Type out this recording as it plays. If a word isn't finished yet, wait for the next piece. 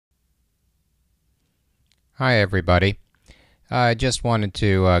Hi everybody. I just wanted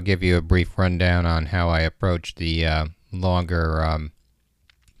to give you a brief rundown on how I approach the longer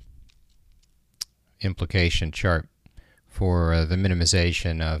implication chart for the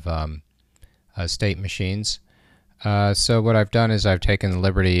minimization of state machines. So what I've done is I've taken the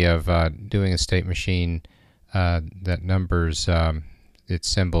liberty of doing a state machine that numbers its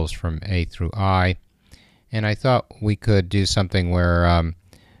symbols from A through I, and I thought we could do something where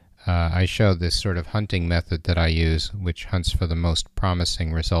I show this sort of hunting method that I use, which hunts for the most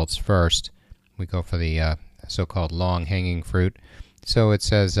promising results first. We go for the so-called long hanging fruit. So it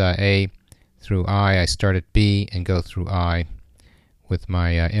says A through I start at B and go through I with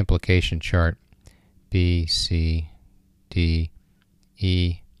my implication chart. B, C, D,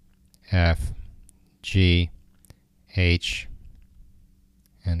 E, F, G, H,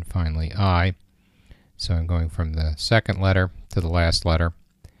 and finally I. So I'm going from the second letter to the last letter.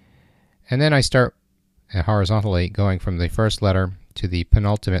 And then I start horizontally going from the first letter to the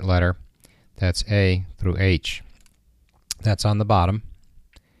penultimate letter. That's A through H. That's on the bottom.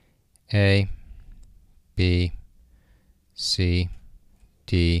 A, B, C,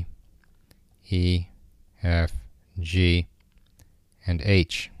 D, E, F, G, and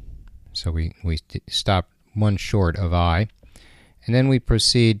H. So we stop one short of I. And then we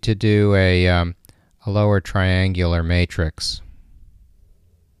proceed to do a lower triangular matrix.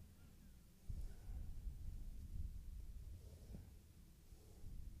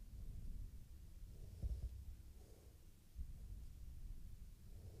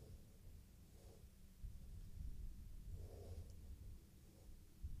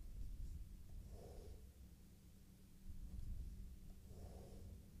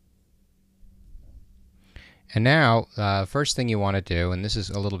 And now, first thing you want to do, and this is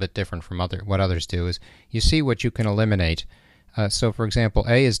a little bit different from what others do, is you see what you can eliminate. So, for example,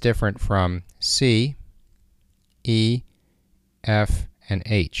 A is different from C, E, F, and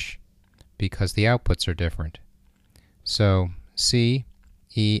H because the outputs are different. So, C,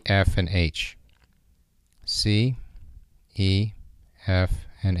 E, F, and H. C, E, F,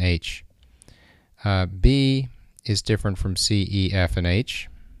 and H. B is different from C, E, F, and H.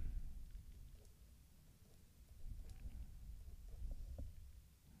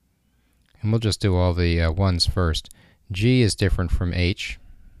 And we'll just do all the ones first. G is different from H.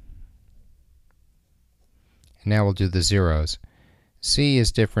 And now we'll do the zeros. C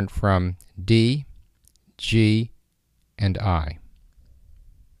is different from D, G, and I.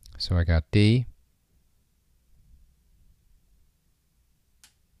 So I got D,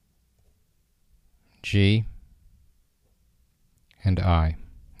 G, and I.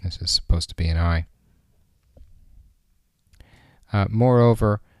 This is supposed to be an I.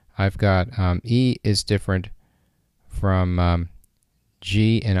 Moreover, I've got E is different from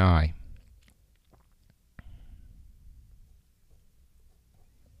G and I.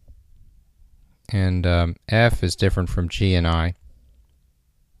 And F is different from G and I.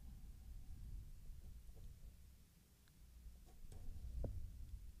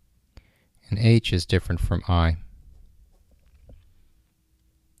 And H is different from I.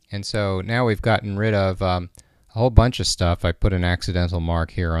 And so now we've gotten rid of a whole bunch of stuff. I put an accidental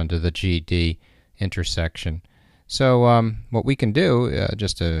mark here under the GD intersection. So what we can do,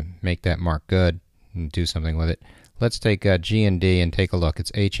 just to make that mark good and do something with it, let's take G and D and take a look.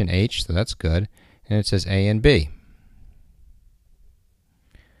 It's H and H, so that's good. And it says A and B.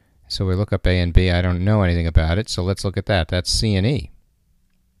 So we look up A and B. I don't know anything about it, so let's look at that. That's C and E.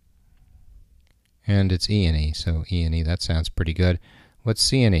 And it's E and E, so E and E, that sounds pretty good. What's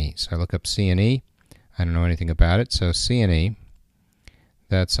C and E? So I look up C and E. I don't know anything about it, so C and E,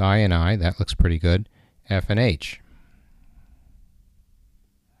 that's I and I, that looks pretty good. F and H.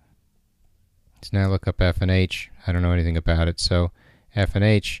 Let's now look up F and H. I don't know anything about it, so F and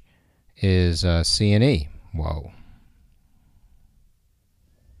H is C and E. Whoa.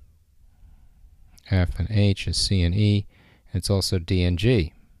 F and H is C and E. It's also D and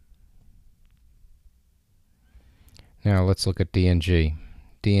G. Now let's look at D and G.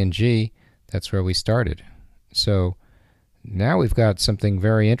 D and G, that's where we started. So now we've got something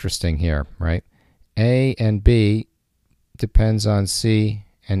very interesting here, right? A and B depends on C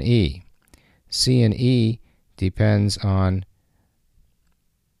and E. C and E depends on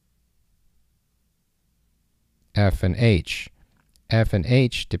F and H. F and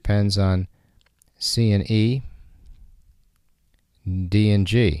H depends on C and E, D and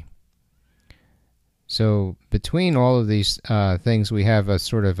G. So between all of these things, we have a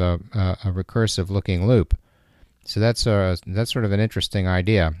sort of a recursive looking loop. So that's sort of an interesting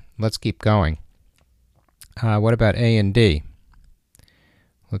idea. Let's keep going. What about A and D?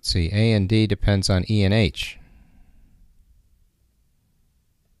 let's see, A and D depends on E and H.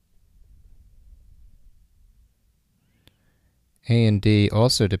 A and D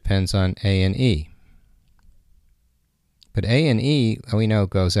also depends on A and E. But A and E, we know,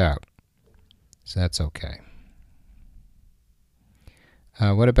 goes out. So that's okay.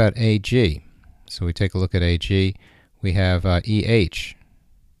 What about AG? So we take a look at AG. We have EH.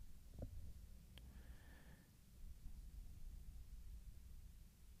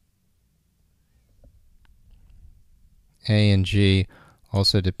 A and G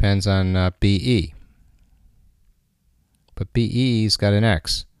also depends on BE. But BE's got an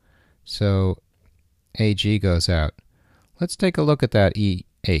X. So AG goes out. Let's take a look at that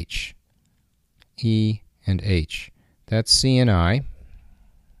EH. E and H. That's C and I.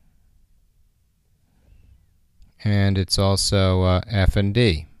 And it's also F and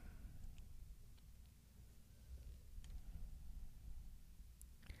D.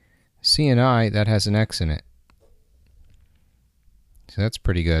 C and I, that has an X in it. So that's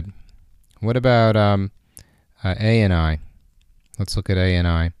pretty good. What about A and I? Let's look at A and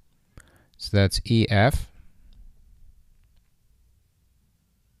I. So that's EF.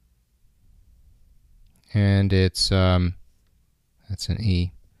 And it's, that's an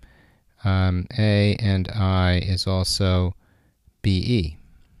E. A and I is also BE.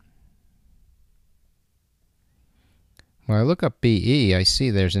 When I look up BE, I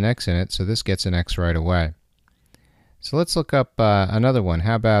see there's an X in it, so this gets an X right away. So let's look up another one.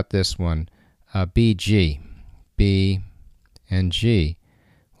 How about this one? BG. B and G.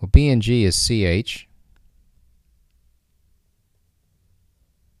 Well, B and G is CH.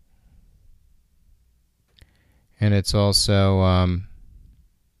 And it's also,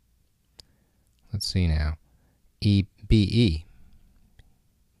 let's see now, BE.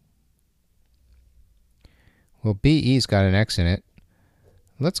 Well, BE's got an X in it.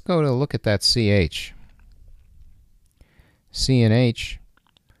 Let's go to look at that CH. C and H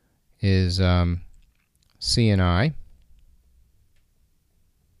is C and I.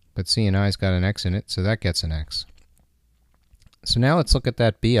 But C and I's got an X in it, so that gets an X. So now let's look at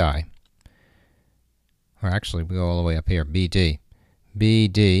that BI. Or actually, we go all the way up here, BD.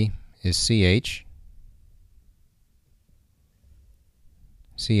 BD is CH.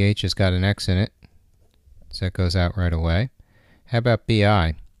 CH has got an X in it, so that goes out right away. How about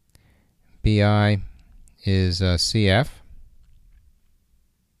BI? BI is CF.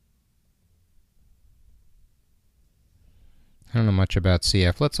 I don't know much about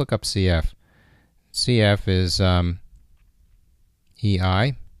CF. Let's look up CF. CF is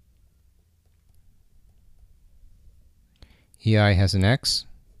EI. EI has an X.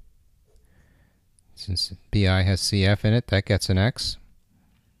 Since BI has CF in it, that gets an X.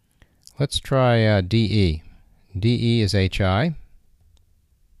 Let's try DE. DE is HI.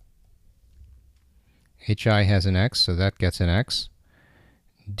 HI has an X, so that gets an X.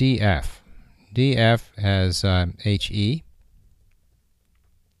 DF. DF has HE.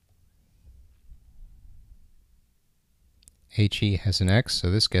 HE has an X, so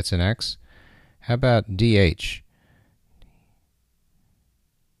this gets an X. How about DH?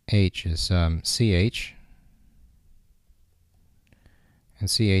 H is CH. And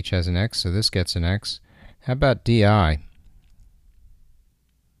CH has an X, so this gets an X. How about DI?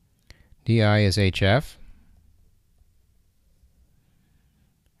 DI is HF.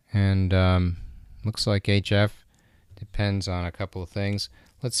 And looks like HF depends on a couple of things.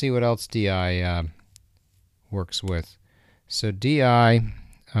 Let's see what else DI works with. So DI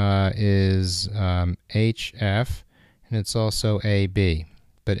is HF, and it's also AB.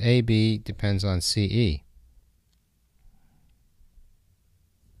 But AB depends on CE.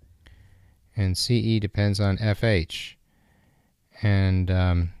 And CE depends on FH. And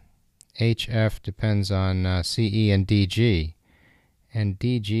HF depends on CE and DG. And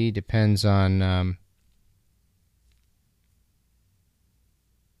DG depends on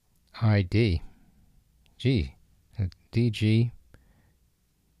ID. G. DG.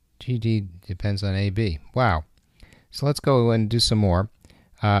 GD depends on AB. Wow. So let's go and do some more.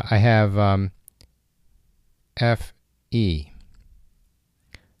 I have FE.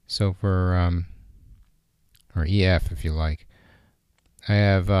 So for, or EF if you like. I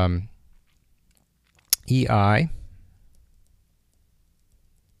have EI.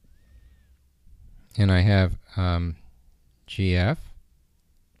 And I have GF.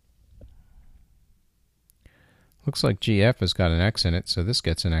 Looks like GF has got an X in it, so this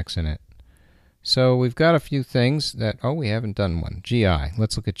gets an X in it. So we've got a few things that, oh, we haven't done one. GI.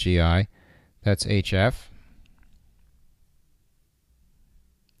 Let's look at GI. That's HF.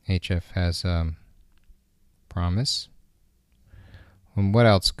 HF has promise. And what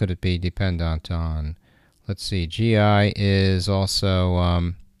else could it be dependent on? Let's see, GI is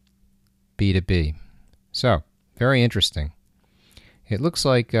also B to B. So, very interesting. It looks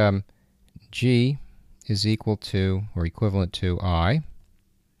like G is equal to or equivalent to I.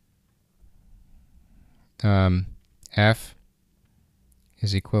 F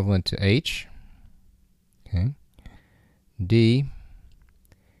is equivalent to H. Okay. D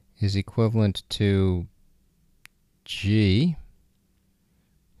is equivalent to G.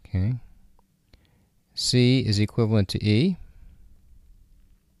 Okay. C is equivalent to E.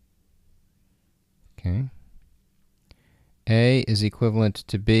 Okay. A is equivalent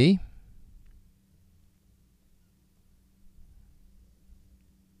to B.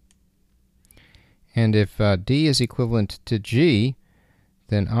 And if D is equivalent to G,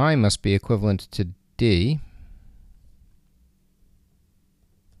 then I must be equivalent to D.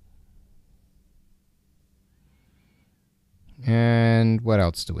 And what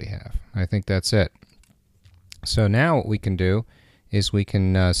else do we have? I think that's it. So now what we can do is we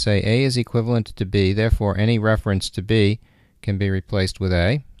can say A is equivalent to B, therefore any reference to B can be replaced with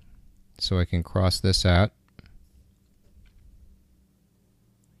A. So I can cross this out.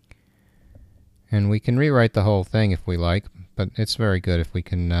 And we can rewrite the whole thing if we like, but it's very good if we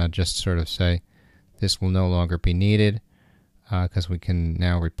can just sort of say this will no longer be needed because we can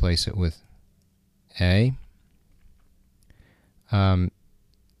now replace it with A.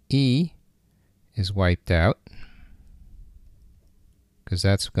 E is wiped out because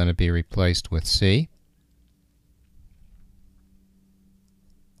that's going to be replaced with C.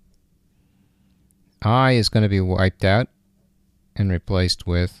 I is going to be wiped out and replaced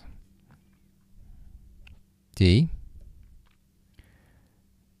with D.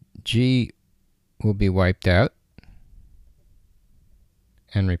 G will be wiped out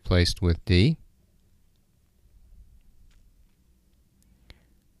and replaced with D.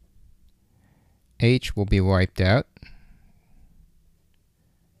 H will be wiped out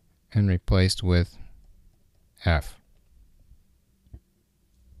and replaced with F.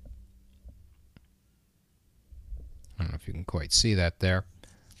 I don't know if you can quite see that there.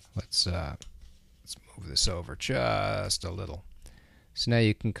 Let's move this over just a little. So now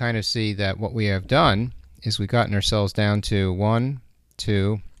you can kind of see that what we have done is we've gotten ourselves down to 1,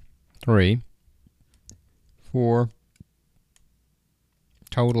 2, 3, 4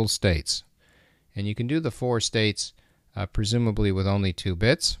 total states. And you can do the 4 states presumably with only 2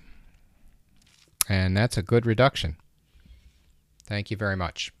 bits. And that's a good reduction. Thank you very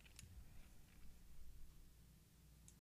much.